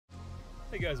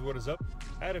Hey guys, what is up?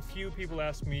 I had a few people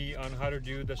ask me on how to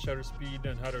do the shutter speed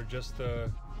and how to adjust the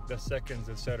seconds,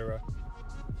 etc.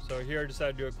 So here I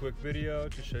decided to do a quick video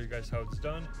to show you guys how it's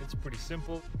done. It's pretty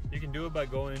simple. You can do it by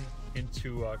going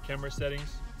into camera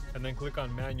settings and then click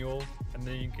on manual, and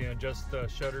then you can adjust the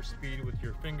shutter speed with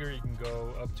your finger. You can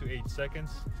go up to 8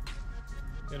 seconds.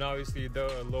 And obviously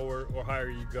the lower or higher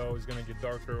you go is going to get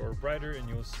darker or brighter, and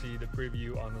you'll see the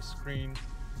preview on the screen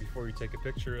before you take a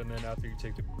picture, and then after you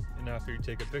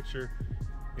take a picture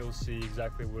you'll see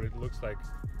exactly what it looks like.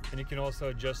 And you can also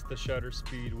adjust the shutter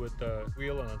speed with the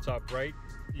wheel on the top right.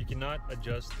 You cannot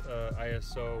adjust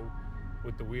ISO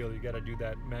with the wheel. You got to do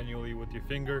that manually with your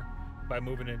finger by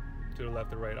moving it to the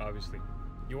left or right. Obviously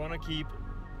you want to keep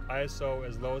ISO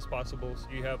as low as possible so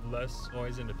you have less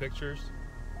noise in the pictures.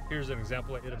 Here's an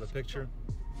example I did of a picture.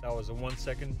 That was a 1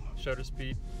 second shutter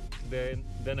speed. Then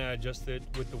I adjusted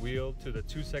with the wheel to the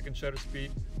 2 second shutter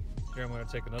speed. Here I'm going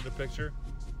to take another picture.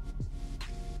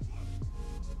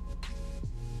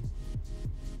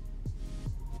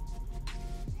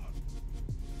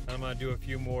 And I'm going to do a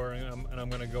few more, and I'm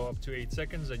going to go up to 8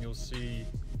 seconds, and you'll see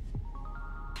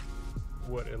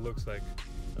what it looks like.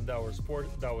 And that was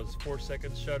 4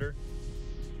 seconds shutter.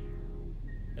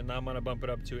 And now I'm going to bump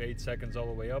it up to 8 seconds all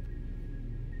the way up.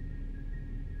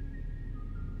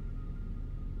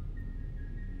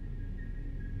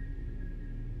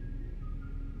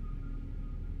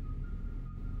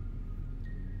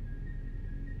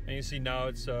 And you see now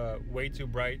it's way too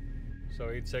bright, so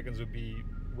 8 seconds would be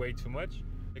way too much.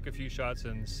 Take a few shots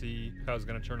and see how it's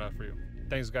going to turn out for you.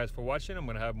 Thanks guys for watching. I'm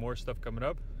going to have more stuff coming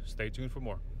up. Stay tuned for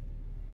more.